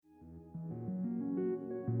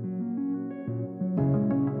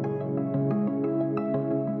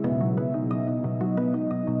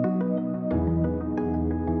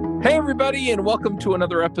Hey, everybody, and welcome to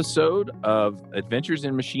another episode of Adventures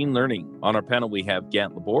in Machine Learning. On our panel, we have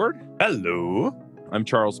Gant Laborde. Hello. I'm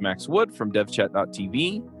Charles Max Wood from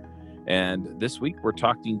devchat.tv. And this week, we're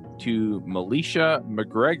talking to Milecia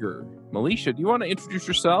McGregor. Milecia, do you want to introduce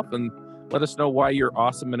yourself and let us know why you're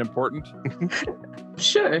awesome and important?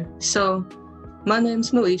 Sure. So, my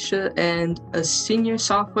name's Milecia, and a senior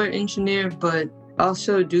software engineer, but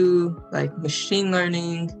also do like machine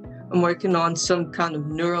learning. I'm working on some kind of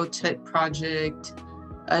neurotech project,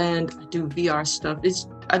 and I do VR stuff.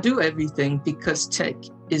 I do everything because tech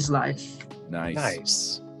is life.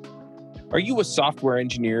 Nice. Are you a software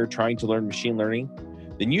engineer trying to learn machine learning?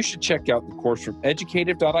 Then you should check out the course from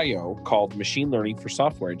educative.io called Machine Learning for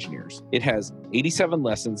Software Engineers. It has 87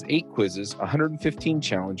 lessons, 8 quizzes, 115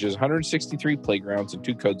 challenges, 163 playgrounds, and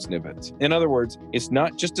 2 code snippets. In other words, it's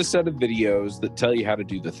not just a set of videos that tell you how to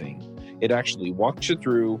do the thing. It actually walks you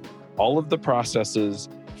through all of the processes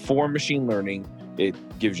for machine learning. It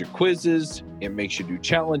gives you quizzes, it makes you do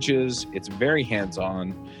challenges, it's very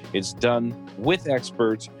hands-on, it's done with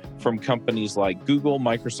experts from companies like Google,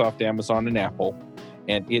 Microsoft, Amazon, and Apple,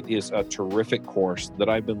 and it is a terrific course that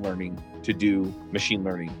I've been learning to do machine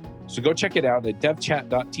learning. So go check it out at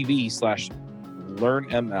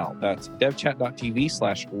devchat.tv/learnml. That's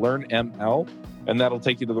devchat.tv/learnml, and that'll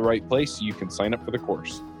take you to the right place so you can sign up for the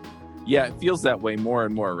course. Yeah, it feels that way more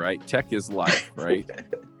and more, right? Tech is life, right?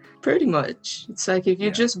 Pretty much. It's like if you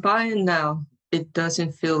just buy in now, it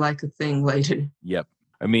doesn't feel like a thing later. Yep.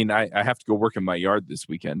 I mean, I have to go work in my yard this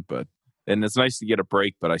weekend, and it's nice to get a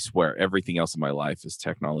break, but I swear everything else in my life is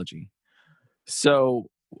technology. So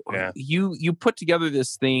you put together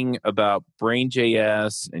this thing about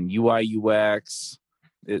Brain.js and UI UX.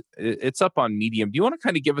 It's up on Medium. Do you want to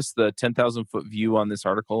kind of give us the 10,000 foot view on this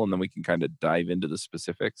article, and then we can kind of dive into the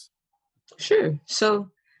specifics? Sure. So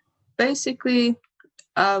basically,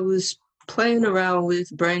 I was playing around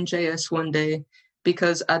with Brain.js one day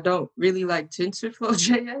because I don't really like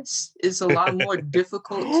TensorFlow.js. It's a lot more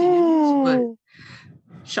difficult to use, but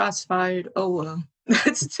shots fired. Oh, well.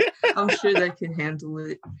 I'm sure they can handle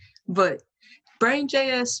it. But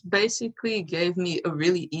Brain.js basically gave me a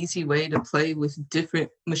really easy way to play with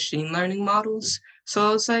different machine learning models. So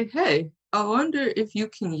I was like, hey, I wonder if you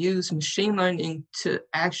can use machine learning to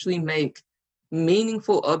actually make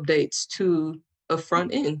meaningful updates to a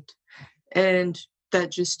front end. And that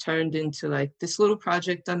just turned into like this little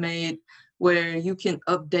project I made where you can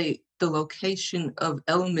update the location of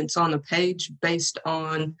elements on a page based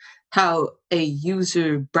on how a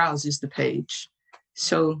user browses the page.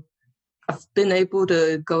 So I've been able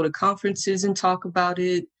to go to conferences and talk about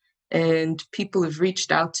it, and people have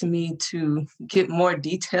reached out to me to get more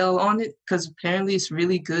detail on it because apparently it's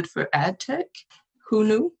really good for ad tech. Who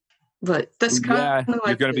knew? But that's kind of like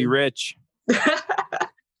you're going to be rich.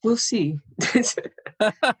 We'll see.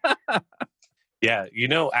 Yeah,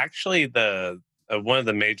 actually the one of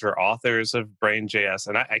the major authors of Brain.js,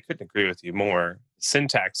 and I couldn't agree with you more,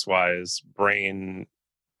 syntax-wise, Brain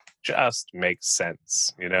just makes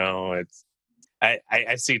sense. It's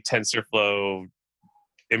I see TensorFlow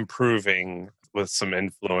improving with some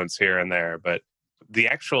influence here and there, but the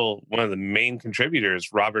actual one of the main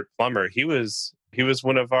contributors, Robert Plummer, he was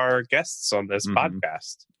one of our guests on this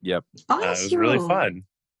podcast. Yep. Awesome. It was really fun.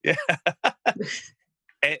 Yeah.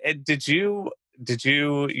 and did you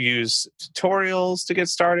use tutorials to get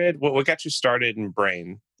started? What got you started in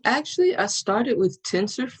Brain? Actually, I started with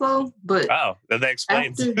TensorFlow, but that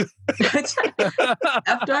explains.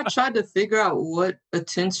 After I tried to figure out what a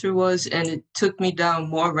tensor was, and it took me down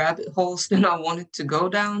more rabbit holes than I wanted to go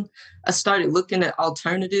down, I started looking at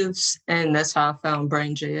alternatives, and that's how I found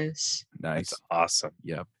Brain.js. Nice. That's awesome.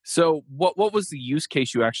 Yeah. So what was the use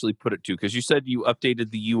case you actually put it to? Because you said you updated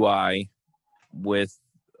the UI with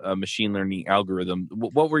a machine learning algorithm.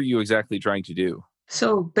 What were you exactly trying to do?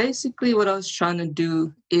 So basically what I was trying to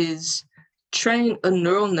do is train a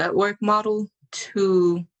neural network model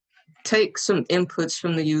to take some inputs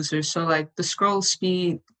from the user. So like the scroll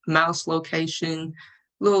speed, mouse location,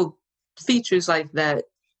 little features like that.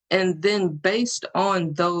 And then based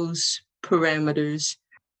on those parameters,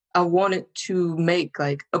 I wanted to make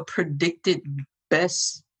like a predicted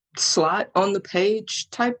best slot on the page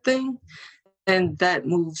type thing. And that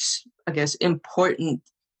moves, I guess, important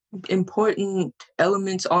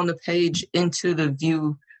elements on the page into the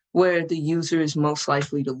view where the user is most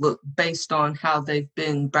likely to look based on how they've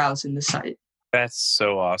been browsing the site. That's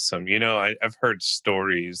so awesome. I've heard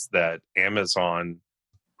stories that Amazon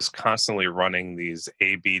is constantly running these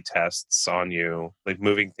A/B tests on you, like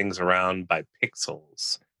moving things around by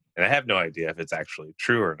pixels. And I have no idea if it's actually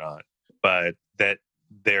true or not, but that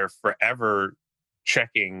they're forever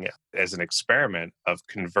checking as an experiment of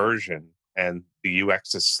conversion and the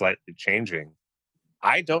UX is slightly changing,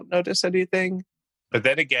 I don't notice anything. But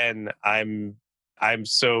then again, I'm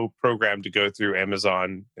so programmed to go through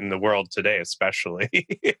Amazon in the world today, especially.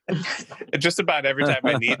 And just about every time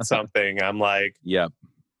I need something, I'm like, Yep.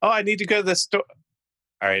 oh, I need to go to the store.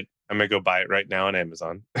 All right, I'm going to go buy it right now on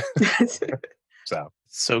Amazon.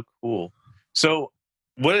 So cool. So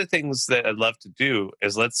one of the things that I'd love to do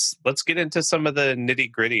is let's get into some of the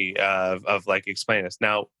nitty gritty of like explain this.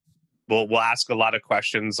 Now, we'll ask a lot of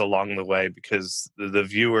questions along the way because the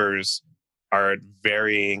viewers are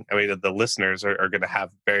varying. I mean, the listeners are going to have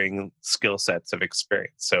varying skill sets of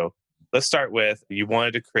experience. So let's start with, you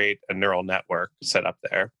wanted to create a neural network set up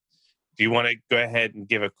there. Do you want to go ahead and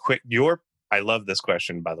give a quick, I love this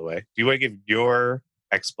question, by the way. Do you want to give your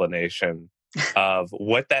explanation of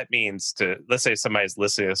what that means to, let's say somebody's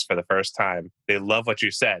listening to this for the first time. They love what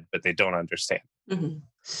you said, but they don't understand. Mm-hmm.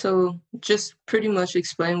 So just pretty much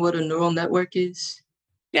explain what a neural network is.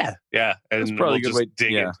 Yeah. And that's probably we'll a good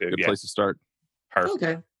dig into good place to start. Perfect.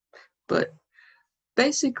 Okay. But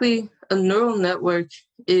basically, a neural network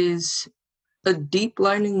is a deep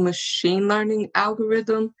learning machine learning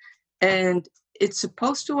algorithm, and it's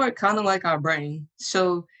supposed to work kind of like our brain.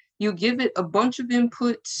 So you give it a bunch of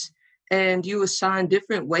inputs and you assign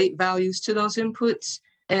different weight values to those inputs,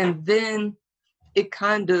 and then it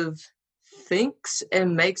kind of thinks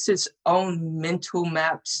and makes its own mental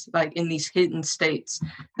maps, like in these hidden states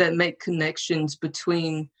that make connections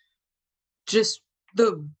between just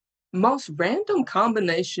the most random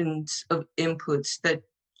combinations of inputs that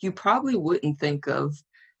you probably wouldn't think of.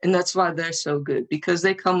 And that's why they're so good, because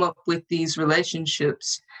they come up with these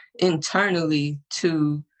relationships internally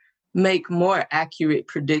to make more accurate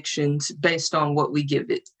predictions based on what we give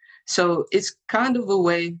it. So it's kind of a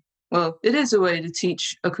way, well, it is a way to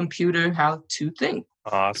teach a computer how to think.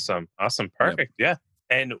 Awesome. Perfect. Yep. Yeah.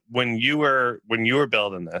 And when you were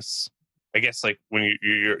building this, I guess like when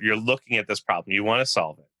you're looking at this problem, you want to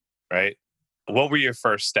solve it, right? What were your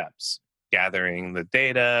first steps? Gathering the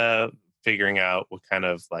data, figuring out what kind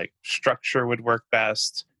of like structure would work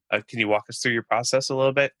best. Can you walk us through your process a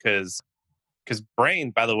little bit? Because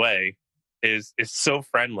Brain, by the way, is so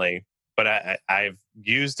friendly, but I've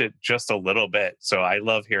used it just a little bit, so I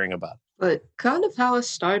love hearing about it. But kind of how it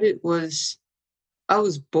started was I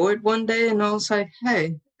was bored one day and I was like,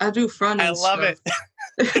 hey, I do front end stuff. I love it.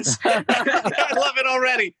 I love it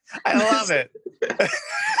already. I love it.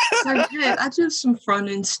 Like, hey, I do some front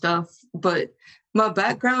end stuff, but my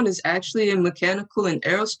background is actually in mechanical and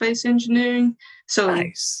aerospace engineering. So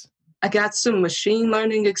nice. I got some machine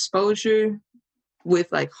learning exposure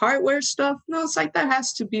with like hardware stuff. And I was like, there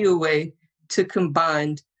has to be a way to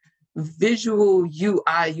combine visual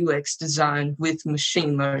UI UX design with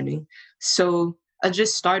machine learning. So I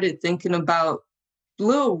just started thinking about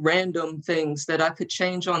little random things that I could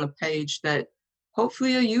change on a page that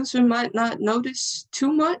hopefully a user might not notice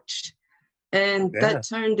too much. And that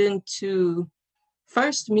turned into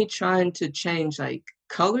first me trying to change like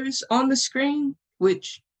colors on the screen,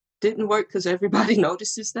 which didn't work because everybody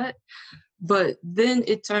notices that. But then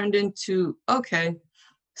it turned into, okay,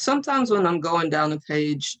 sometimes when I'm going down a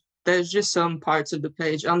page, there's just some parts of the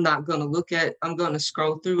page I'm not going to look at. I'm going to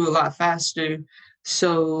scroll through a lot faster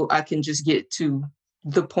so I can just get to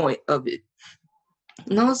the point of it.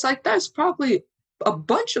 And I was like, there's probably a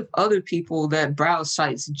bunch of other people that browse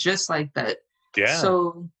sites just like that. Yeah.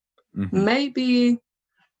 So maybe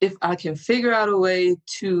if I can figure out a way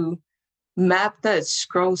to map that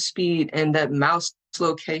scroll speed and that mouse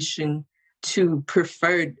location to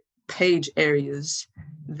preferred page areas,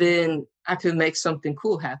 then I could make something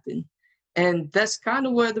cool happen. And that's kind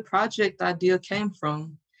of where the project idea came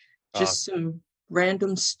from. Just some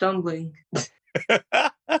random stumbling.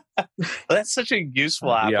 That's such a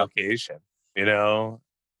useful application. You know,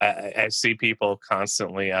 I see people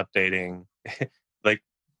constantly updating. Like,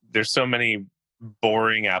 there's so many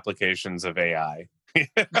boring applications of AI.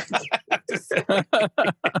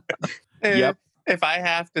 Yep. If I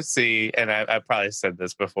have to see, and I probably said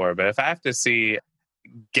this before, but if I have to see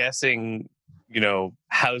guessing,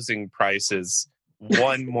 housing prices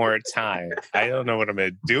one more time, I don't know what I'm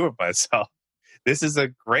going to do with myself. This is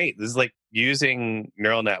like using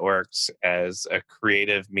neural networks as a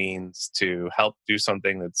creative means to help do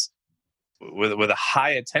something that's with a high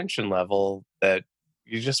attention level that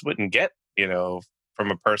you just wouldn't get, from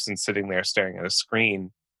a person sitting there staring at a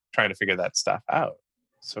screen trying to figure that stuff out.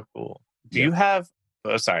 So cool. Do you have?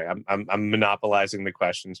 Oh, sorry, I'm monopolizing the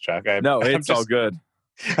questions, Chuck. No, it's all good.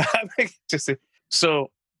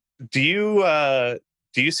 So, do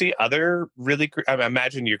you see other really? I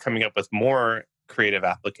imagine you're coming up with more creative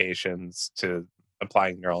applications to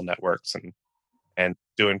applying neural networks and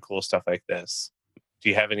doing cool stuff like this. Do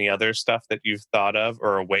you have any other stuff that you've thought of,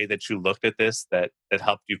 or a way that you looked at this that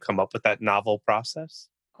helped you come up with that novel process?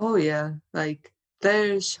 Oh yeah, like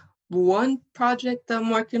there's one project that I'm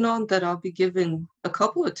working on that I'll be giving a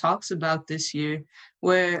couple of talks about this year,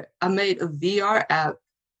 where I made a VR app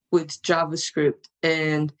with JavaScript,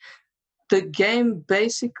 and the game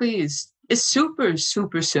basically is super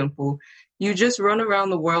super simple. You just run around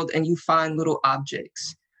the world and you find little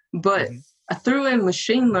objects. But Mm-hmm. I threw in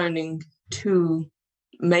machine learning to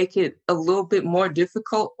make it a little bit more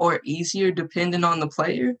difficult or easier depending on the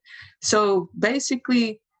player. So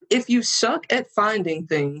basically, if you suck at finding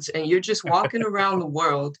things and you're just walking around the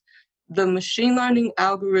world, the machine learning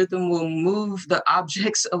algorithm will move the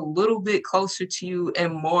objects a little bit closer to you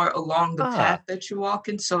and more along the path that you're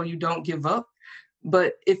walking so you don't give up.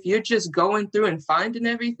 But if you're just going through and finding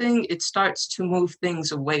everything, it starts to move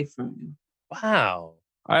things away from you. Wow.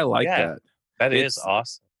 I like Yeah, that. that is It's-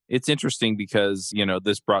 awesome. It's interesting because,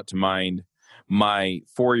 this brought to mind my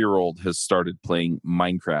 4-year-old has started playing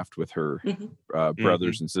Minecraft with her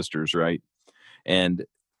brothers and sisters, right? And,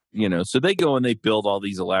 so they go and they build all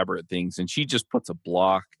these elaborate things, and she just puts a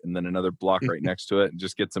block and then another block right next to it and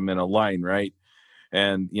just gets them in a line, right?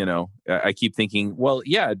 And, I keep thinking, well,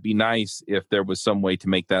 yeah, it'd be nice if there was some way to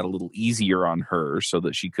make that a little easier on her so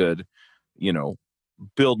that she could,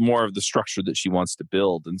 build more of the structure that she wants to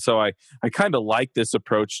build. And so I kind of like this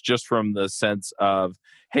approach just from the sense of,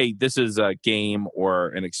 hey, this is a game or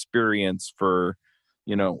an experience for,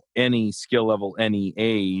 any skill level, any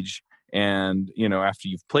age. And, after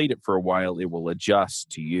you've played it for a while, it will adjust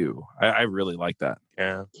to you. I really like that.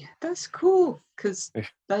 Yeah. Yeah, that's cool. Because,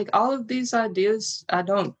 like, all of these ideas, I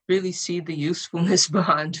don't really see the usefulness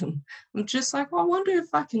behind them. I'm just like, well, I wonder if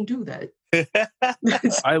I can do that.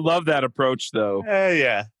 I love that approach, though.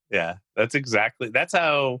 Yeah. That's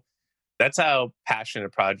how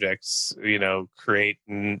passionate projects, create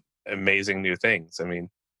amazing new things. I mean,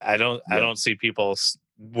 I don't see people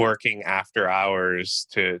working after hours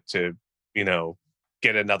to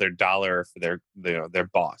get another dollar for their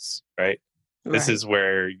boss, right? This is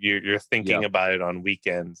where you're thinking about it on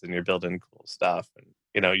weekends and you're building cool stuff, and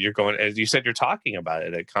you're going, as you said, you're talking about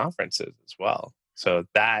it at conferences as well. So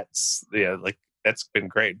that's that's been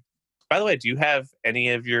great. By the way, do you have any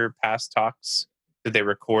of your past talks? Did they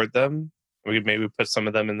record them? We could maybe put some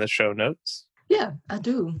of them in the show notes. Yeah, I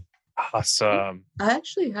do. Awesome. I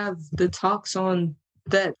actually have the talks on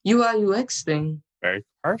that UI UX thing. Very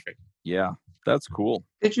perfect. Yeah, that's cool.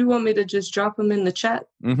 Did you want me to just drop them in the chat?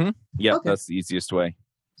 Mm-hmm. Yeah, Okay. That's the easiest way.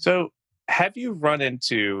 So have you run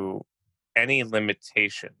into any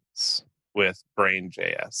limitations with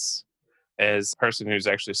Brain.js as a person who's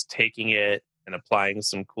actually taking it and applying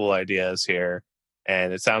some cool ideas here?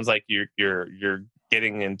 And it sounds like you're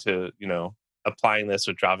getting into, applying this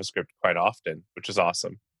with JavaScript quite often, which is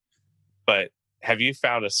awesome. But have you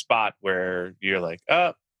found a spot where you're like,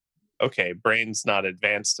 oh, okay, Brain's not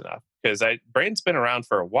advanced enough? Because Brain's been around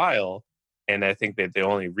for a while, and I think that they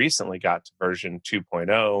only recently got to version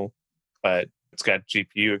 2.0, but it's got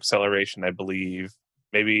GPU acceleration, I believe.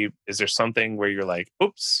 Maybe is there something where you're like,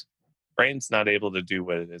 oops, Brain's not able to do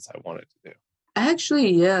what it is I want it to do?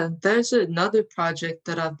 Actually, yeah, there's another project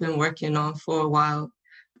that I've been working on for a while.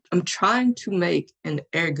 I'm trying to make an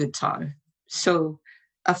air guitar. So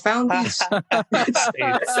I found these.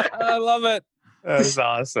 I love it. That's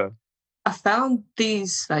awesome. I found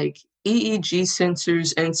these like EEG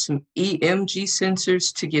sensors and some EMG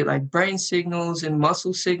sensors to get like brain signals and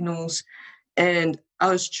muscle signals. And I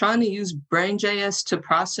was trying to use Brain.js to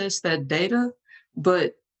process that data,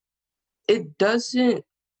 but it doesn't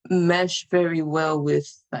mesh very well with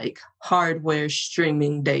like hardware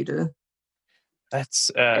streaming data. That's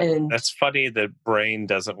And funny that Brain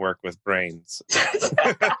doesn't work with brains.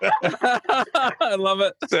 I love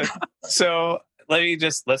it. So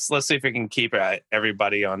let's see if we can keep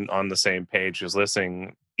everybody on the same page who's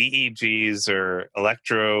listening. EEGs are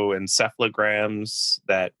electroencephalograms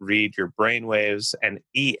that read your brain waves, and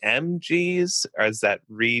EMGs are that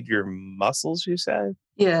read your muscles, you said?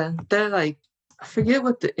 yeah, they're like, I forget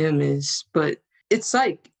what the M is, but it's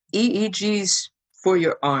like EEGs for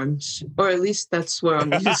your arms, or at least that's where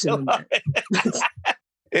I'm using them at.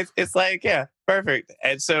 It's like, yeah, perfect.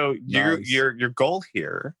 And so Nice. your goal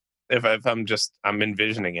here, if I'm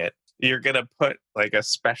envisioning it, you're gonna put like a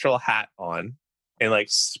special hat on and like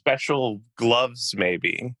special gloves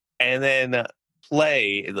maybe, and then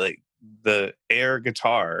play like the air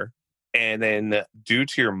guitar, and then due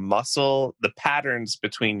to your muscle, the patterns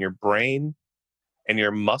between your brain and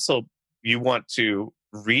your muscle, you want to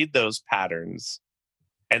read those patterns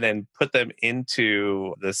and then put them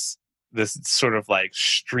into this sort of like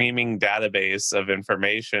streaming database of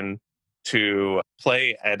information to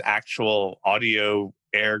play an actual audio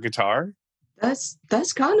air guitar.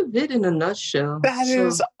 That's kind of it in a nutshell. That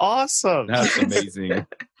is awesome. That's amazing.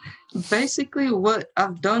 Basically, what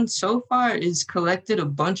I've done so far is collected a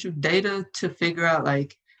bunch of data to figure out,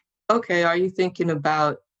 like, okay, are you thinking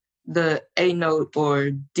about the A note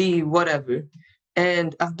or D, whatever?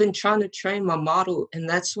 And I've been trying to train my model, and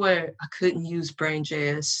that's where I couldn't use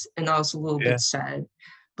Brain.js, and I was a little bit sad.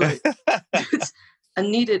 But I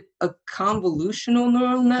needed a convolutional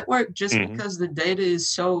neural network just because the data is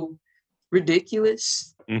so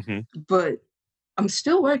ridiculous. But I'm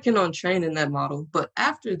still working on training that model. But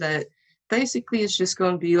after that, basically it's just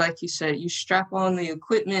going to be, like you said, you strap on the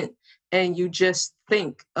equipment and you just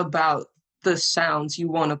think about the sounds you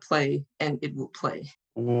want to play and it will play.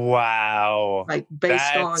 Wow. Like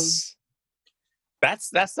based on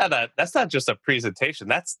that's not just a presentation.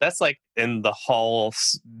 That's like in the hall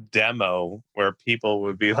demo where people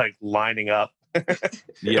would be like lining up.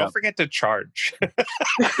 Don't forget to charge.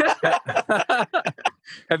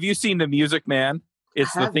 Have you seen The Music Man?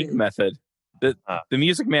 It's the Think method. The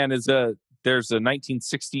Music Man is there's a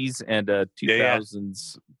 1960s and a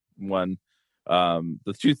 2000s one. The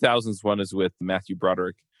 2000s one is with Matthew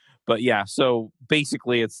Broderick. But yeah, so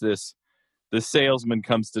basically it's this. The salesman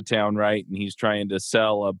comes to town, right? And he's trying to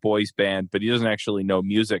sell a boys band, but he doesn't actually know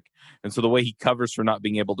music. And so the way he covers for not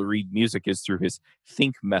being able to read music is through his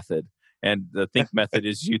think method. And the think method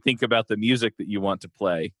is you think about the music that you want to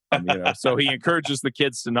play. So he encourages the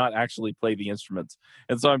kids to not actually play the instruments.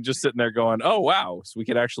 And so I'm just sitting there going, oh, wow. So we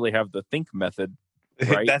could actually have the think method,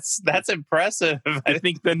 right? That's impressive. I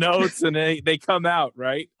think the notes and they come out,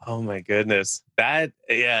 right? Oh, my goodness.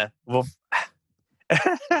 Well,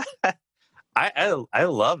 I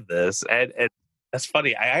love this, and that's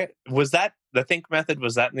funny. I was that the think method,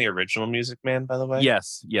 was that in the original Music Man, by the way?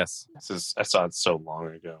 Yes. I saw it so long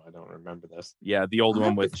ago. I don't remember this. Yeah, the old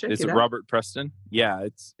one with is it Robert Preston? Yeah,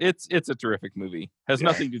 it's a terrific movie. Has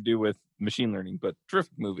nothing to do with machine learning, but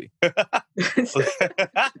terrific movie.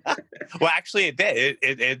 Well, actually, it did.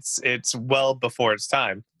 It's well before its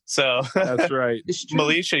time. So that's right.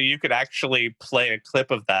 Milecia, you could actually play a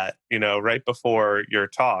clip of that, right before your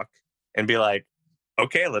talk. And be like,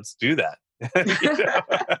 okay, let's do that. I'm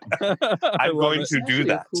going to do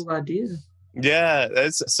that. A cool idea. Yeah.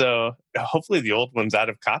 So hopefully the old one's out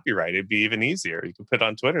of copyright. It'd be even easier. You can put it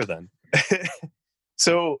on Twitter then.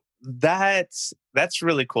 So that's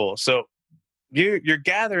really cool. So you're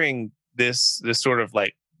gathering this sort of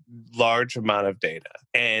like large amount of data.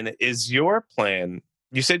 And is your plan,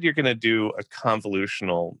 you said you're going to do a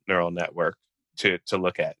convolutional neural network to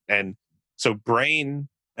look at. And so brain,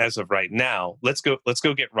 as of right now, let's go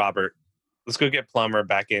get Robert. Let's go get Plumber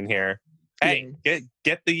back in here. Hey,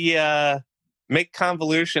 get the make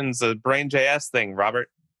convolutions the Brain.js thing, Robert,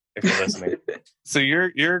 if you're listening. So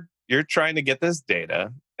you're trying to get this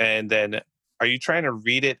data, and then are you trying to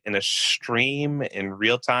read it in a stream in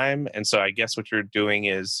real time? And so I guess what you're doing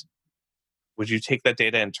is, would you take that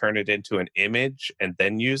data and turn it into an image and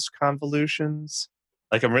then use convolutions?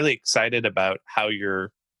 Like, I'm really excited about how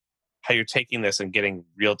you're taking this and getting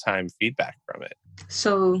real-time feedback from it.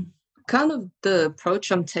 So kind of the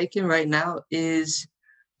approach I'm taking right now is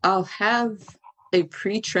I'll have a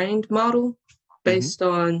pre-trained model based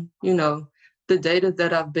on, the data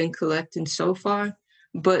that I've been collecting so far.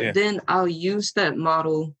 But then I'll use that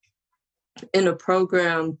model in a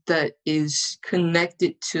program that is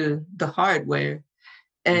connected to the hardware.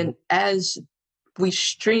 And as we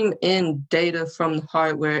stream in data from the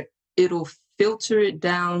hardware, it'll filter it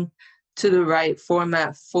down to the right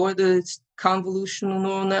format for the convolutional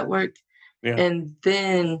neural network. And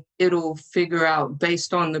then it'll figure out,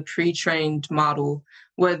 based on the pre-trained model,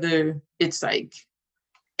 whether it's like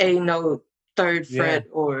A note, 3rd fret,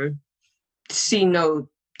 or C note,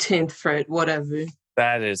 10th fret, whatever.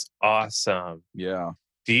 That is awesome. Yeah.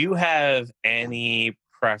 Do you have any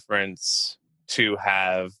preference to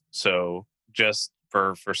have, so just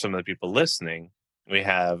for some of the people listening, we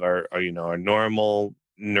have our normal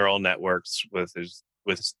neural networks with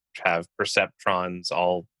have perceptrons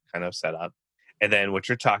all kind of set up. And then what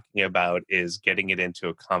you're talking about is getting it into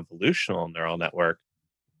a convolutional neural network.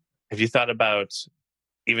 Have you thought about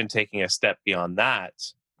even taking a step beyond that,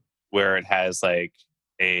 where it has like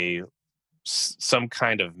some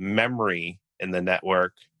kind of memory in the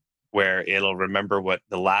network where it'll remember what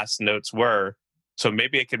the last notes were? So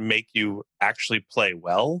maybe it can make you actually play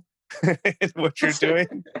well, what you're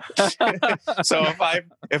doing. So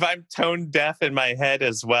if I'm tone deaf in my head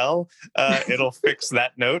as well, it'll fix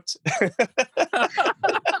that note.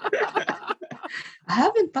 I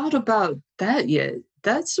haven't thought about that yet.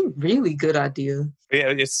 That's a really good idea.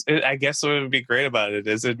 Yeah, I guess what would be great about it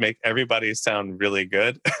is it'd make everybody sound really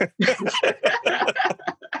good.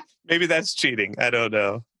 Maybe that's cheating. I don't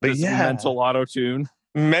know. But This yeah, mental auto-tune.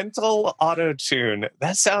 mental auto-tune.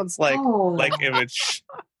 That sounds like it would.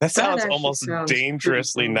 That sounds actually almost sounds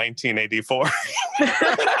dangerously pretty cool. 1984.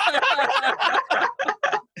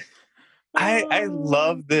 I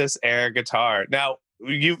love this air guitar. Now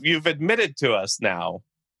you've admitted to us now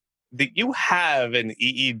that you have an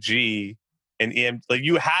EEG and EM. Like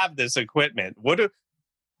you have this equipment.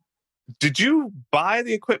 Did you buy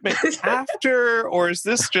the equipment after, or is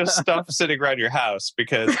this just stuff sitting around your house?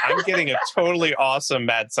 Because I'm getting a totally awesome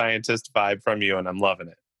mad scientist vibe from you, and I'm loving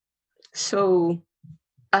it. So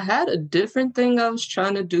I had a different thing I was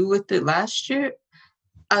trying to do with it last year.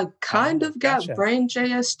 I kind of got Gotcha.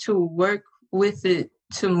 Brain.js to work with it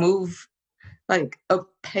to move like a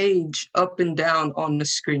page up and down on the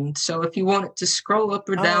screen. So if you wanted to scroll up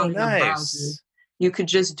or down in the browser, you could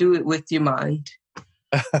just do it with your mind.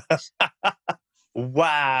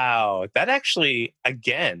 Wow. That actually,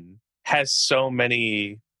 again, has so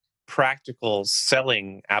many practical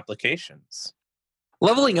selling applications.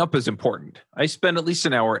 Leveling up is important. I spend at least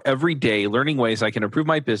an hour every day learning ways I can improve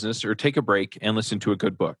my business or take a break and listen to a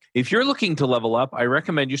good book. If you're looking to level up, I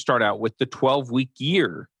recommend you start out with the 12-week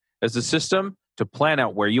year as a system to plan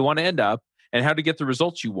out where you want to end up and how to get the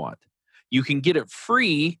results you want. You can get it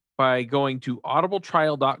free by going to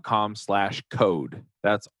audibletrial.com/code.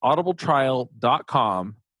 That's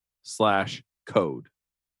audibletrial.com/code.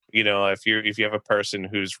 You know, if you have a person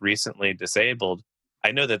who's recently disabled,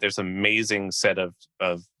 I know that there's an amazing set of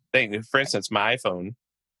things. For instance, my iPhone,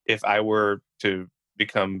 if I were to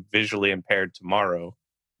become visually impaired tomorrow,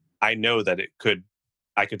 I know that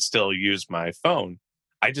I could still use my phone.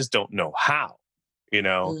 I just don't know how, you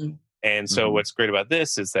know? And so what's great about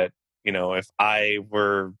this is that, you know, if I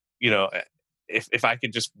were, you know, if I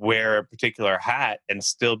could just wear a particular hat and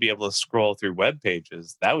still be able to scroll through web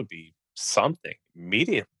pages, that would be something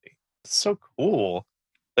immediately. It's so cool.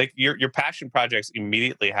 Like your passion projects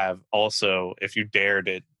immediately have also, if you dared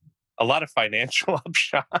it, a lot of financial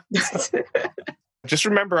upshots. Just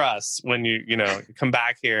remember us when you come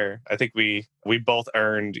back here. I think we both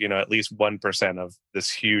earned, you know, at least 1% of this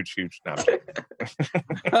huge number.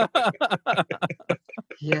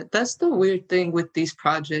 Yeah, that's the weird thing with these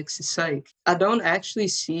projects. It's like I don't actually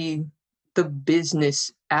see the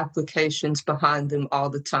business applications behind them all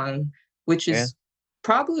the time, which is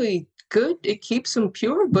probably good. It keeps them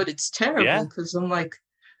pure, but it's terrible because I'm like,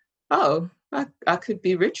 oh, I could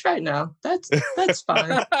be rich right now. That's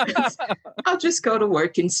fine. I'll just go to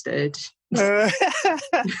work instead. Well,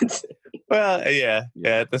 yeah.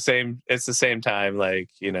 It's the same time. Like,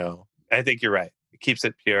 you know, I think you're right. It keeps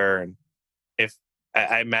it pure. And if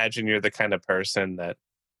I imagine you're the kind of person that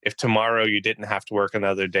if tomorrow you didn't have to work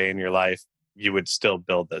another day in your life, you would still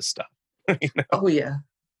build this stuff. You know? Oh yeah.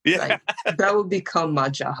 Yeah. Like, that would become my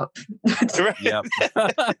job. Right. Yep.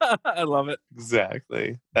 I love it.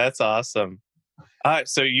 Exactly. That's awesome. All right.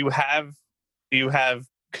 So you have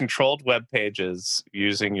controlled web pages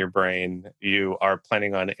using your brain. You are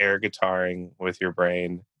planning on air guitaring with your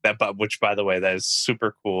brain. Which, by the way, that is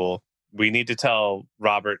super cool. We need to tell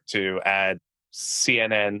Robert to add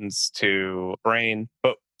CNNs to brain.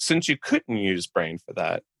 But since you couldn't use brain for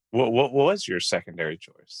that, what was your secondary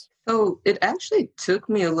choice? So it actually took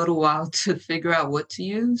me a little while to figure out what to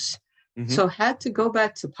use. So I had to go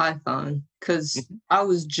back to Python because I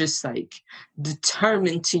was just like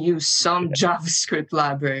determined to use some JavaScript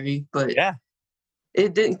library, but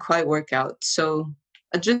it didn't quite work out. So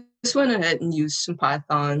I just went ahead and used some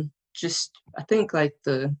Python. Just, I think like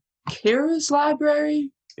the Keras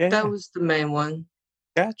library, that was the main one.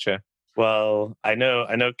 Gotcha. Well, I know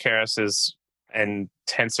Keras and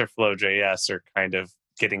TensorFlow.js are kind of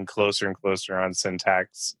getting closer and closer on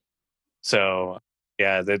syntax. So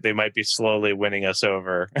yeah, they might be slowly winning us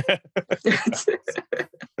over. That's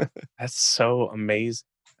so amazing.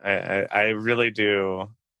 I really do.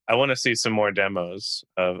 I want to see some more demos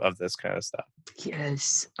of this kind of stuff.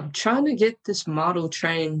 Yes. I'm trying to get this model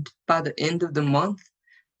trained by the end of the month,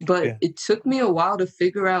 but it took me a while to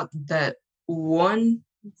figure out that one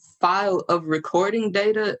file of recording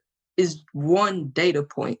data is one data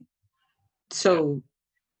point. So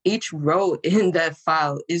each row in that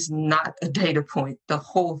file is not a data point. The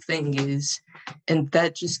whole thing is. And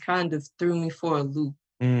that just kind of threw me for a loop.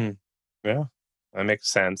 Yeah, that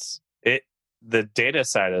makes sense. the data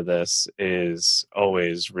side of this is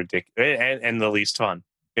always ridiculous and the least fun.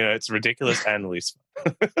 It's ridiculous and the least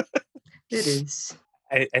fun. It is.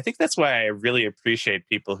 I think that's why I really appreciate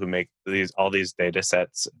people who make all these data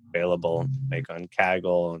sets available, like on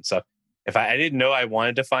Kaggle and stuff. If I didn't know I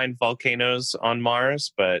wanted to find volcanoes on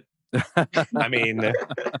Mars, but I mean, if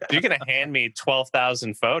you're going to hand me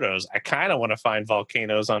 12,000 photos, I kind of want to find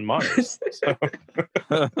volcanoes on Mars. So.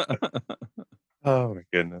 Oh my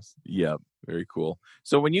goodness. Yeah, very cool.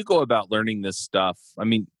 So when you go about learning this stuff, I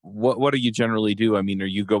mean, what do you generally do? I mean, are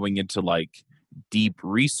you going into like deep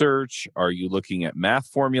research? Are you looking at math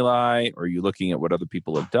formulae? Are you looking at what other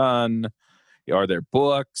people have done? Are there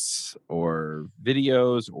books or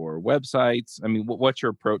videos or websites? I mean, what's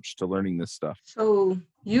your approach to learning this stuff? So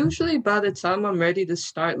usually by the time I'm ready to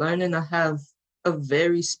start learning, I have a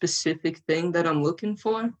very specific thing that I'm looking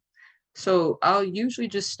for. So I'll usually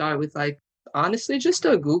just start with honestly, just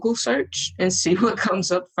a Google search and see what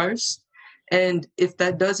comes up first. And if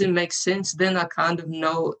that doesn't make sense, then I kind of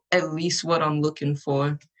know at least what I'm looking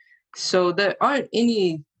for. So there aren't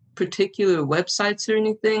any particular websites or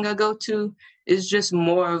anything I go to. It's just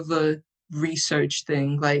more of a research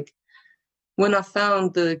thing. Like when I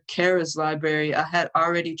found the Keras library, I had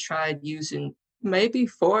already tried using maybe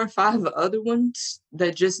 4 or 5 other ones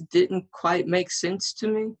that just didn't quite make sense to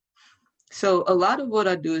me. So a lot of what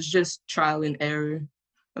I do is just trial and error.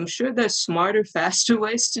 I'm sure there's smarter, faster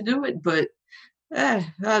ways to do it, but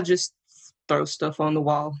I'll just throw stuff on the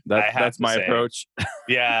wall. That's my approach.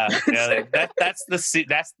 Yeah, that's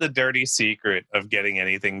the dirty secret of getting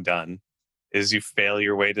anything done, is you fail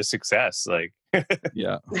your way to success. Like,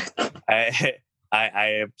 yeah,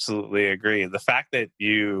 I absolutely agree. The fact that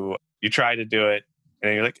you try to do it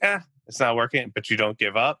and you're like, it's not working, but you don't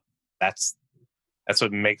give up. That's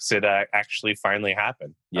what makes it actually finally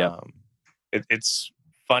happen. Yeah, it's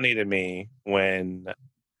funny to me when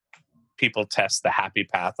people test the happy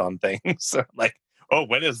path on things. Like, oh,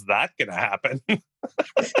 when is that going to happen?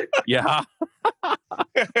 Yeah.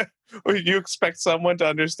 You expect someone to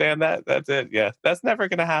understand that? That's it. Yeah, that's never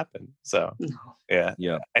going to happen. So, yeah.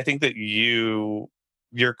 I think that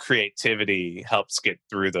your creativity helps get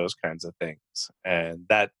through those kinds of things, and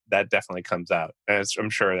that definitely comes out. And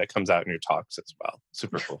I'm sure that comes out in your talks as well.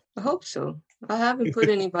 Super cool. I hope so. I haven't put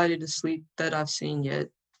anybody to sleep that I've seen yet.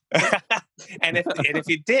 and if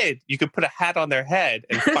you did, you could put a hat on their head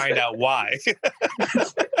and find out why.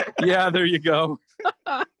 Yeah, there you go.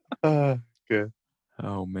 Good.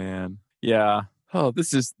 Oh man. Yeah. Oh,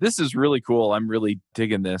 this is really cool. I'm really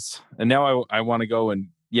digging this. And now I want to go and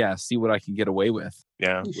see what I can get away with.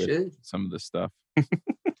 Yeah. With some of this stuff.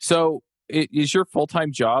 So is your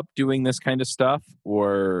full-time job doing this kind of stuff,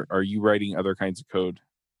 or are you writing other kinds of code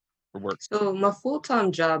for work? So my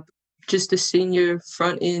full-time job, just a senior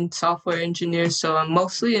front-end software engineer. So I'm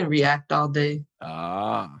mostly in React all day.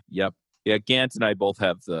 Yep. Yeah, Gant and I both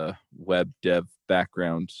have the web dev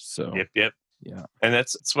background. So Yep. Yeah. And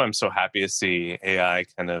that's why I'm so happy to see AI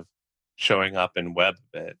kind of showing up in web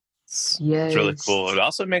a bit. It's really cool. It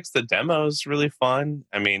also makes the demos really fun.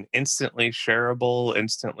 I mean, instantly shareable,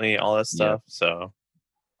 instantly all that stuff. Yeah. So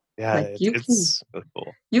yeah, it's really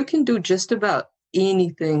cool. You can do just about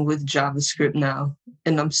anything with JavaScript now.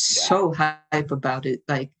 And I'm so hype about it.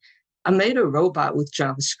 Like, I made a robot with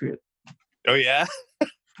JavaScript. Oh, yeah? All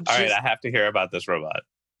right, I have to hear about this robot.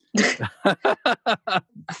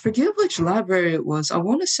 I forget which library it was. I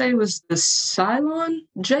want to say it was the Cylon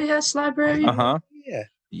JS library.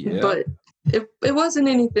 Yeah. But it wasn't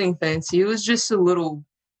anything fancy. It was just a little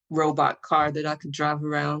robot car that I could drive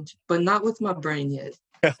around, but not with my brain yet.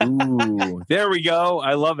 Ooh, there we go.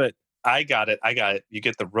 I love it. I got it. You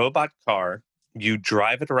get the robot car, you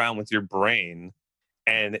drive it around with your brain,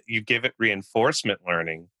 and you give it reinforcement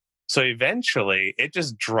learning. So eventually, it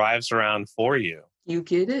just drives around for you. You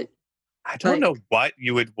get it? I don't know what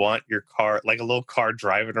you would want your car, like a little car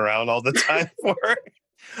driving around all the time for.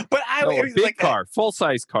 But a big car,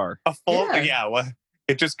 full-size car. A full, well,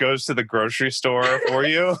 it just goes to the grocery store for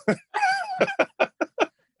you.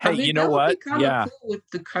 Hey, you know what? Cool with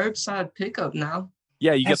the curbside pickup now.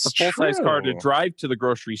 Yeah, you get the full-size car to drive to the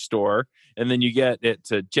grocery store, and then you get it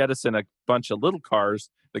to jettison a bunch of little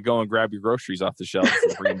cars that go and grab your groceries off the shelves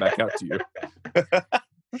and bring them back out to you.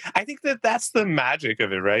 I think that's the magic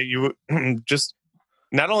of it, right? You just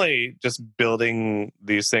not only just building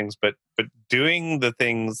these things, but doing the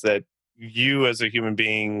things that you as a human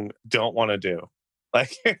being don't want to do.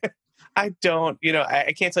 Like, I don't,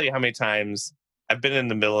 I can't tell you how many times I've been in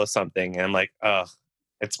the middle of something and I'm like, ugh,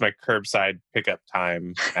 it's my curbside pickup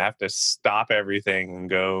time. I have to stop everything and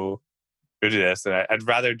go do this. And I'd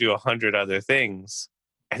rather do 100 other things.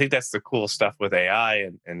 I think that's the cool stuff with AI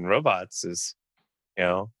and robots is,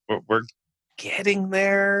 we're getting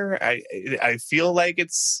there. I feel like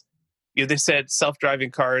it's, they said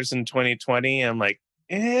self-driving cars in 2020. I'm like,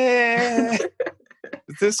 does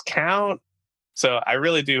this count? So I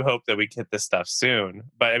really do hope that we get this stuff soon.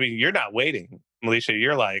 But I mean, you're not waiting, Milecia.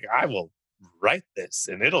 You're like, I will write this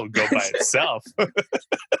and it'll go by itself.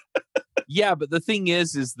 Yeah, but the thing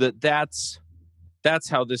is that's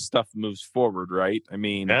how this stuff moves forward, right? I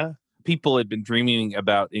mean, people had been dreaming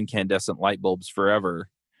about incandescent light bulbs forever.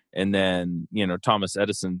 And then, Thomas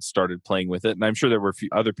Edison started playing with it. And I'm sure there were a few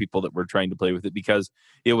other people that were trying to play with it because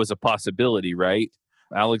it was a possibility, right?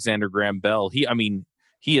 Alexander Graham Bell,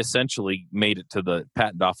 he essentially made it to the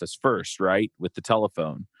patent office first, right? With the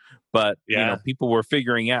telephone. But, people were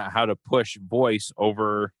figuring out how to push voice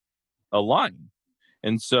over a line.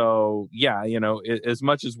 And so, as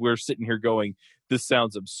much as we're sitting here going, this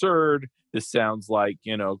sounds absurd, this sounds like,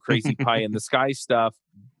 crazy pie in the sky stuff,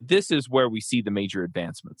 this is where we see the major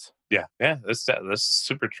advancements. Yeah, that's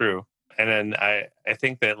super true. And then I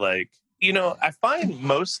think that, I find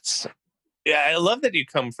most... Yeah, I love that you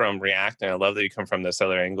come from React, and I love that you come from this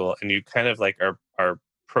other angle, and you kind of are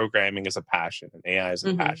programming as a passion and AI as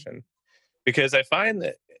a passion. Because I find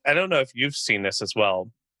that, I don't know if you've seen this as well,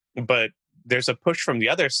 but there's a push from the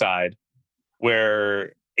other side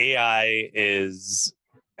where AI is,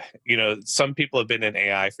 some people have been in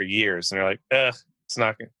AI for years, and they're like, it's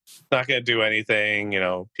not going to do anything.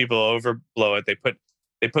 People overblow it. They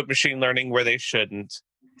put machine learning where they shouldn't.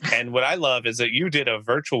 And what I love is that you did a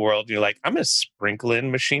virtual world. And you're like, I'm going to sprinkle in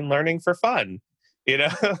machine learning for fun. I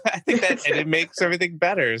think that, and it makes everything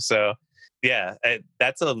better. So yeah,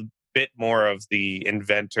 that's a bit more of the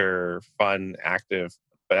inventor, fun, active.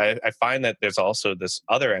 But I find that there's also this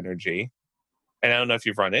other energy. And I don't know if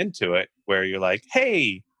you've run into it where you're like,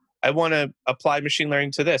 hey, I want to apply machine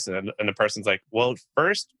learning to this. And the person's like, well,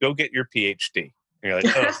 first go get your PhD. And you're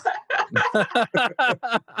like, oh.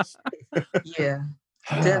 Yeah.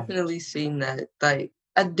 Definitely seen that. Like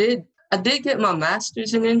I did get my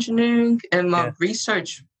master's in engineering, and my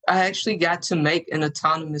research, I actually got to make an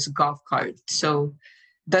autonomous golf cart. So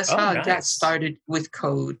that's how I got started with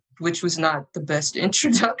code, which was not the best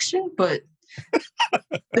introduction, but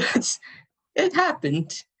it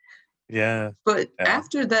happened. Yeah. But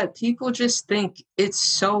after that, people just think it's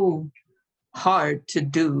so hard to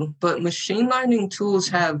do. But machine learning tools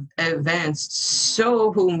have advanced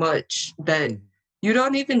so much that you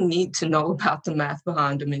don't even need to know about the math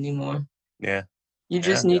behind them anymore. Yeah. You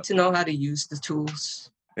just need to know how to use the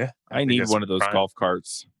tools. Yeah. I need one of those golf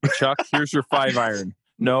carts. Chuck, here's your 5-iron.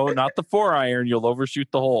 No, not the 4-iron. You'll overshoot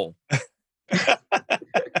the hole.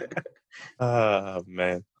 Oh,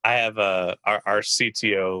 man. I have our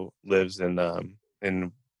CTO lives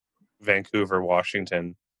in Vancouver,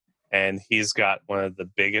 Washington, and he's got one of the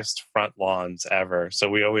biggest front lawns ever. So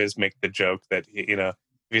we always make the joke that, if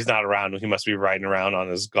he's not around, he must be riding around on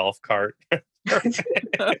his golf cart.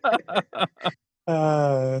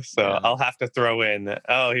 I'll have to throw in,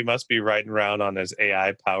 he must be riding around on his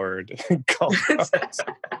AI-powered golf cart.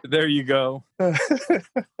 There you go.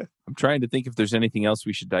 I'm trying to think if there's anything else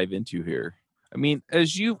we should dive into here. I mean,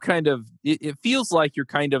 as you kind of, it feels like you're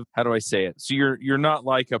kind of, how do I say it? So you're not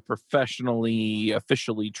like a professionally,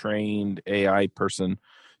 officially trained AI person.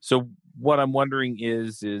 So what I'm wondering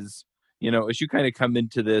is, as you kind of come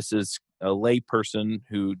into this as a lay person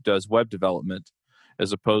who does web development,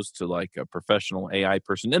 as opposed to like a professional AI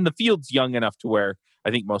person, and the field's young enough to where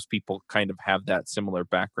I think most people kind of have that similar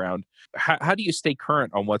background. How do you stay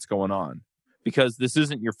current on what's going on? Because this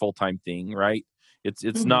isn't your full-time thing, right?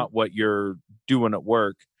 It's not what you're doing at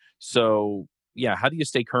work. So yeah, how do you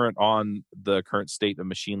stay current on the current state of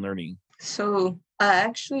machine learning? So I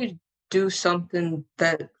actually do something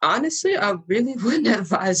that honestly I really wouldn't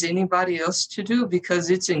advise anybody else to do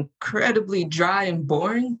because it's incredibly dry and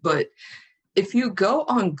boring. But if you go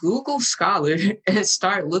on Google Scholar and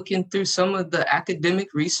start looking through some of the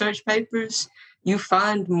academic research papers, you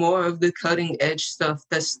find more of the cutting edge stuff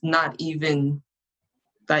that's not even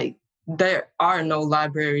like, there are no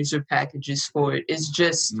libraries or packages for it. It's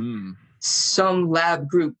just some lab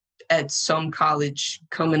group at some college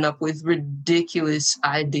coming up with ridiculous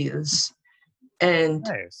ideas. And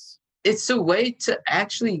it's a way to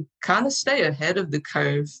actually kind of stay ahead of the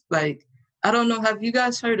curve. Like, I don't know, have you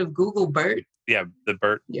guys heard of Google BERT? Yeah, the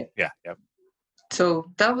BERT. Yeah. Yep.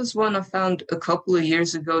 So that was one I found a couple of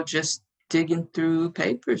years ago just digging through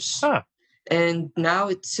papers. Huh. And now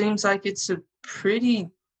it seems like it's a really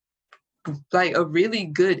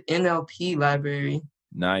good NLP library.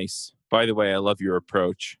 Nice. By the way, I love your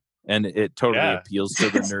approach. And it totally appeals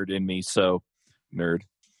to the nerd in me. So, nerd.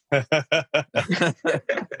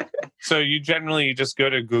 So you generally just go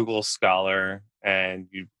to Google Scholar and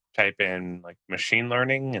you type in like machine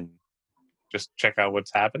learning and just check out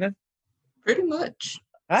what's happening. Pretty much.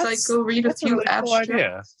 It's like go read a few really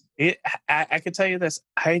abstracts. Cool idea. I can tell you this.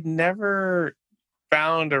 I never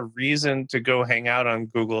found a reason to go hang out on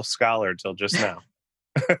Google Scholar till just now.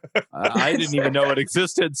 I didn't even know it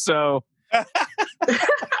existed, so...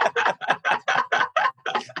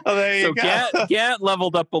 Oh, there you go. Gant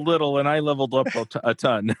leveled up a little, and I leveled up a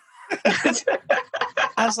ton.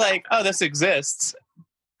 I was like, "Oh, this exists."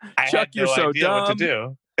 I Chuck, had no idea what to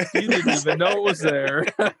do. You didn't even know it was there.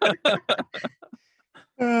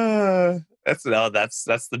 That's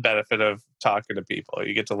the benefit of talking to people.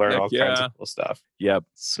 You get to learn all kinds of cool stuff. Yep.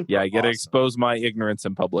 Super I get awesome. to expose my ignorance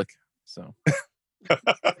in public. So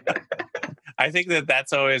I think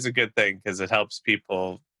that's always a good thing because it helps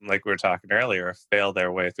people, like we were talking earlier, fail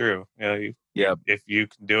their way through. If you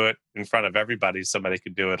can do it in front of everybody, somebody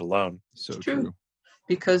could do it alone. So true.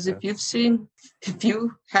 Because if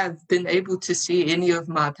you have been able to see any of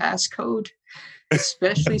my past code,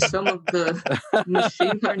 especially some of the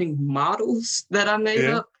machine learning models that I made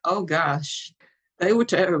up, oh gosh, they were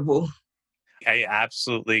terrible. I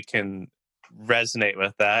absolutely can resonate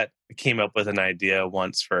with that. I came up with an idea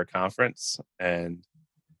once for a conference and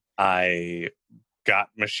I got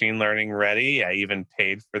machine learning ready. I even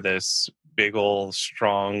paid for this big old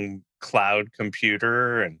strong cloud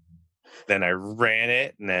computer, and then I ran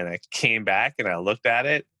it, and then I came back and I looked at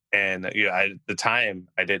it, and at the time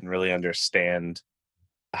I didn't really understand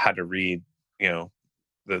how to read,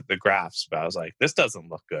 the graphs, but I was like, this doesn't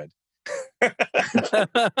look good. But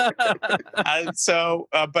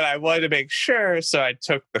I wanted to make sure, so I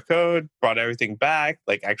took the code, brought everything back,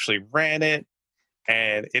 like actually ran it,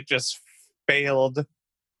 and it just failed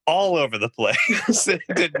all over the place. It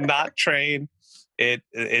did not train. It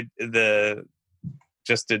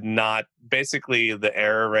just did not. Basically, the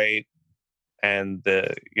error rate and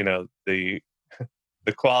the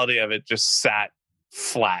quality of it just sat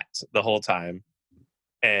flat the whole time.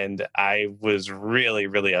 And I was really,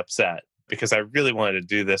 really upset because I really wanted to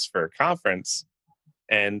do this for a conference.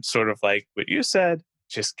 And sort of like what you said,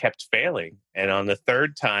 just kept failing. And on the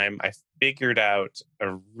third time, I figured out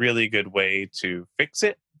a really good way to fix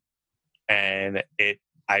it. And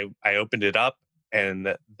I opened it up and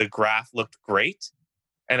the graph looked great.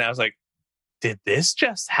 And I was like, did this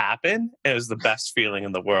just happen? It was the best feeling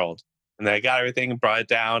in the world. And then I got everything and brought it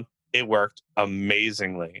down. It worked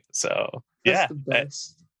amazingly. So That's the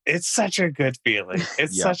best. It's such a good feeling.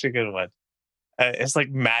 It's such a good one. It's like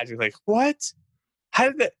magic. Like, what?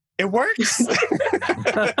 How did it? It works.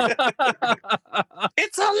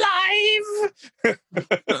 It's alive.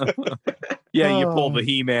 You pull the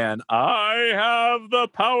He-Man. I have the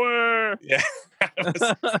power. Yeah.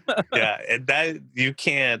 And that you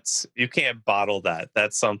can't bottle that.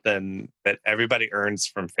 That's something that everybody earns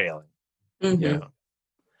from failing. Mm-hmm.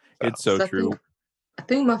 It's so true. I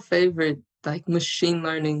think my favorite machine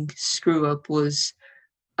learning screw up was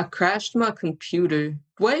I crashed my computer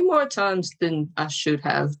way more times than I should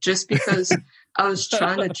have, just because I was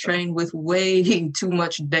trying to train with way too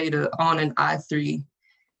much data on an i3,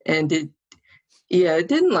 and it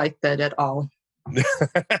didn't like that at all.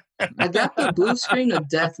 I got the blue screen of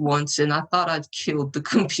death once, and I thought I'd killed the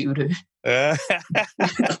computer. If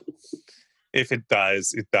it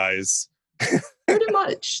dies, it dies. Pretty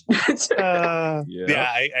much. I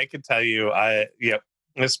can tell you,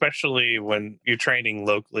 especially when you're training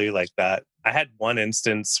locally like that. I had one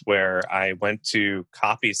instance where I went to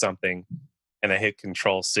copy something and I hit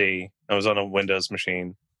Control-C. I was on a Windows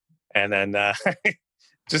machine, and then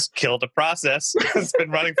just killed a process. It's been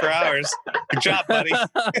running for hours. Good job, buddy. I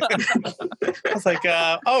was like,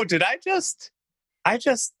 did I just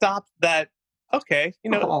stopped that? Okay,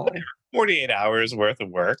 48 hours worth of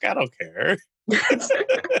work. I don't care.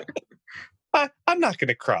 I'm not going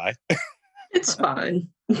to cry. It's fine.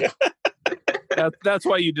 That's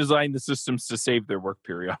why you design the systems to save their work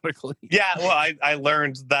periodically. Yeah, well, I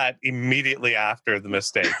learned that immediately after the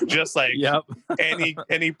mistake. Just like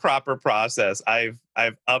any proper process, I've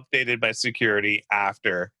updated my security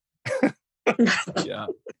after. Yeah,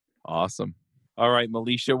 awesome. All right,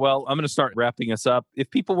 Milecia. Well, I'm going to start wrapping us up. If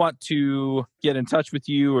people want to get in touch with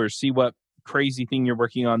you or see what crazy thing you're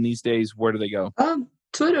working on these days, where do they go?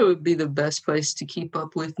 Twitter would be the best place to keep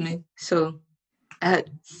up with me. So at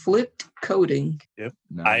Flipped Coding. Yep.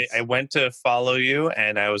 Nice. I went to follow you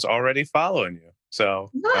and I was already following you. So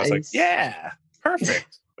nice. I was like, yeah,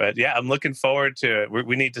 perfect. But yeah, I'm looking forward to it.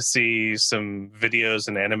 We need to see some videos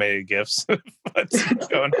and animated GIFs of what's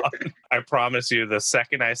going on. I promise you, the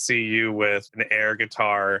second I see you with an air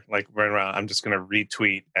guitar, like running around, I'm just going to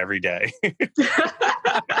retweet every day.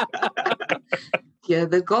 Yeah,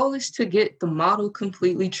 the goal is to get the model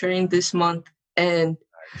completely trained this month. And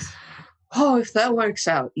if that works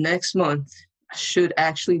out next month, I should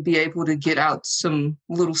actually be able to get out some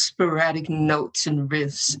little sporadic notes and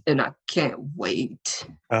riffs, and I can't wait.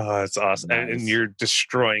 Oh, that's awesome. Nice. And you're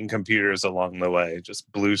destroying computers along the way, just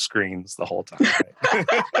blue screens the whole time.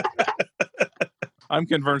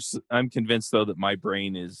 Right? I'm convinced though that my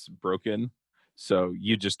brain is broken, so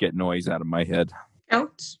you just get noise out of my head.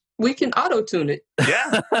 Counts. We can auto-tune it.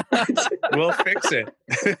 Yeah, we'll fix it.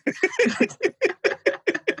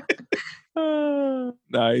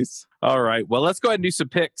 Nice. All right. Well, let's go ahead and do some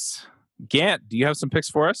picks. Gant, do you have some picks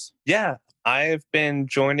for us? Yeah, I've been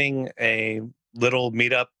joining a little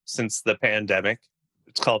meetup since the pandemic.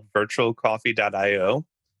 It's called virtualcoffee.io.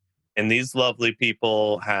 And these lovely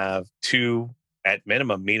people have 2, at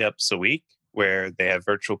minimum, meetups a week where they have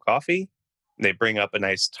virtual coffee. They bring up a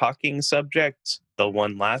nice talking subject. The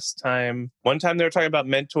one time they were talking about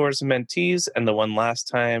mentors and mentees, and the one last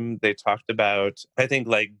time they talked about, I think,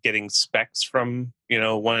 like getting specs from,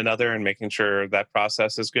 one another and making sure that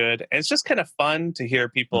process is good. And it's just kind of fun to hear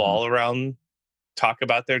people all around talk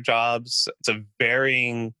about their jobs. It's a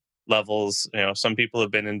varying levels. Some people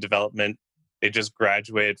have been in development. They just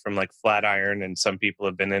graduated from like Flatiron, and some people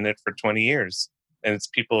have been in it for 20 years. And it's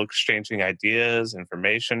people exchanging ideas,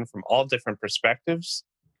 information from all different perspectives.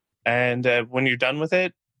 And when you're done with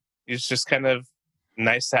it, it's just kind of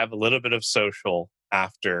nice to have a little bit of social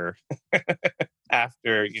after,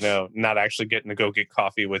 not actually getting to go get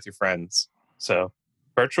coffee with your friends. So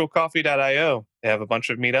virtualcoffee.io, they have a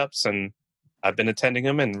bunch of meetups, and I've been attending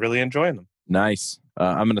them and really enjoying them. Nice.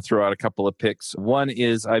 I'm going to throw out a couple of picks. One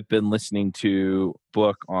is I've been listening to a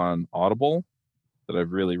book on Audible that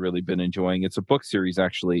I've really, really been enjoying. It's a book series,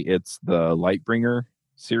 actually. It's the Lightbringer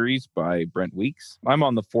series by Brent Weeks. I'm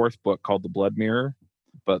on the 4th book called The Blood Mirror,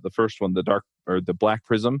 but the first one, the Black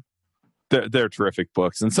Prism, they're terrific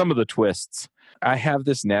books. And some of the twists, I have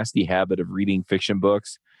this nasty habit of reading fiction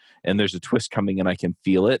books, and there's a twist coming and I can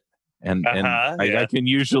feel it. And I can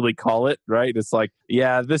usually call it, right? It's like,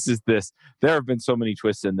 yeah, this is this. There have been so many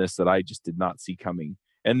twists in this that I just did not see coming.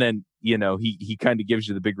 And then, he kind of gives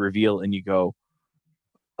you the big reveal and you go,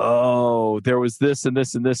 oh, there was this and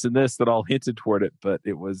this and this and this that all hinted toward it, but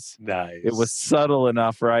it was nice. It was subtle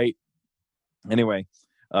enough, right? Anyway,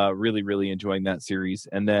 really, really enjoying that series.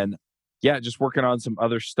 And then, just working on some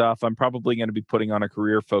other stuff. I'm probably going to be putting on a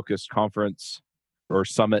career-focused conference or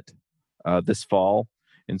summit this fall.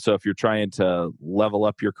 And so if you're trying to level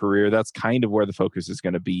up your career, that's kind of where the focus is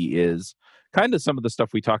going to be, is kind of some of the stuff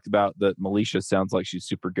we talked about that Milecia sounds like she's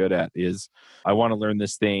super good at. Is I want to learn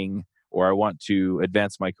this thing, or I want to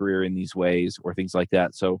advance my career in these ways, or things like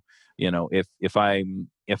that. So, if I'm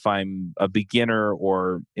a beginner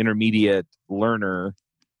or intermediate learner,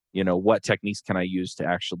 what techniques can I use to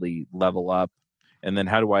actually level up? And then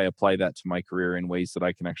how do I apply that to my career in ways that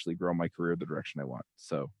I can actually grow my career the direction I want?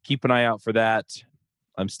 So keep an eye out for that.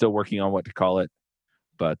 I'm still working on what to call it.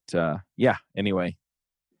 But anyway,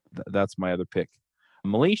 that's my other pick.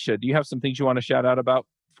 Milecia, do you have some things you want to shout out about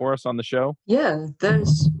for us on the show? Yeah,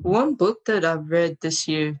 there's one book that I've read this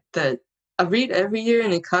year that I read every year,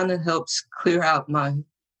 and it kind of helps clear out my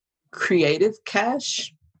creative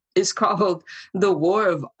cache. It's called The War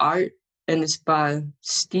of Art, and it's by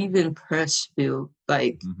Stephen Pressfield.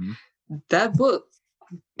 That book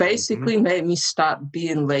basically made me stop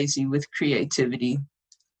being lazy with creativity.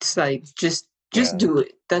 It's like, just do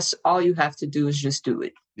it. That's all you have to do, is just do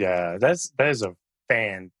it. Yeah, that is a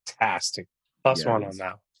fantastic +1 on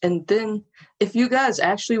that. And then if you guys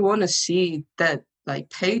actually want to see that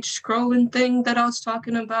page scrolling thing that I was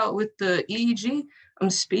talking about with the EEG, I'm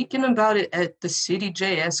speaking about it at the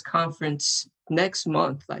CityJS conference next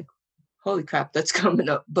month. Holy crap, that's coming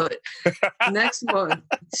up. But next month,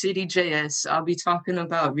 CityJS, I'll be talking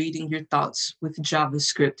about reading your thoughts with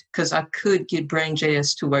JavaScript, because I could get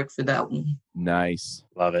BrainJS to work for that one. Nice.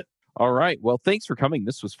 Love it. All right. Well, thanks for coming.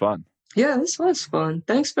 This was fun. Yeah, this was fun.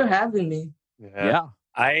 Thanks for having me. Yeah.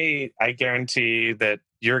 I guarantee that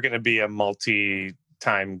you're going to be a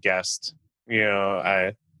multi-time guest.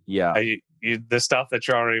 The stuff that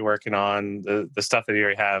you're already working on, the stuff that you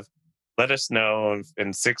already have, let us know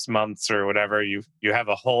in 6 months or whatever you have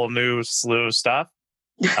a whole new slew of stuff.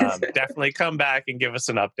 Definitely come back and give us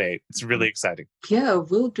an update. It's really exciting. Yeah,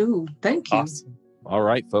 will do. Thank you. Awesome. All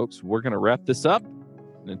right, folks, we're going to wrap this up.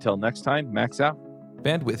 And until next time, Max out.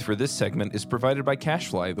 Bandwidth for this segment is provided by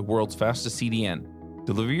CacheFly, the world's fastest CDN.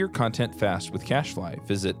 Deliver your content fast with CacheFly.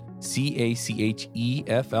 Visit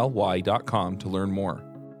CACHEFLY.com to learn more.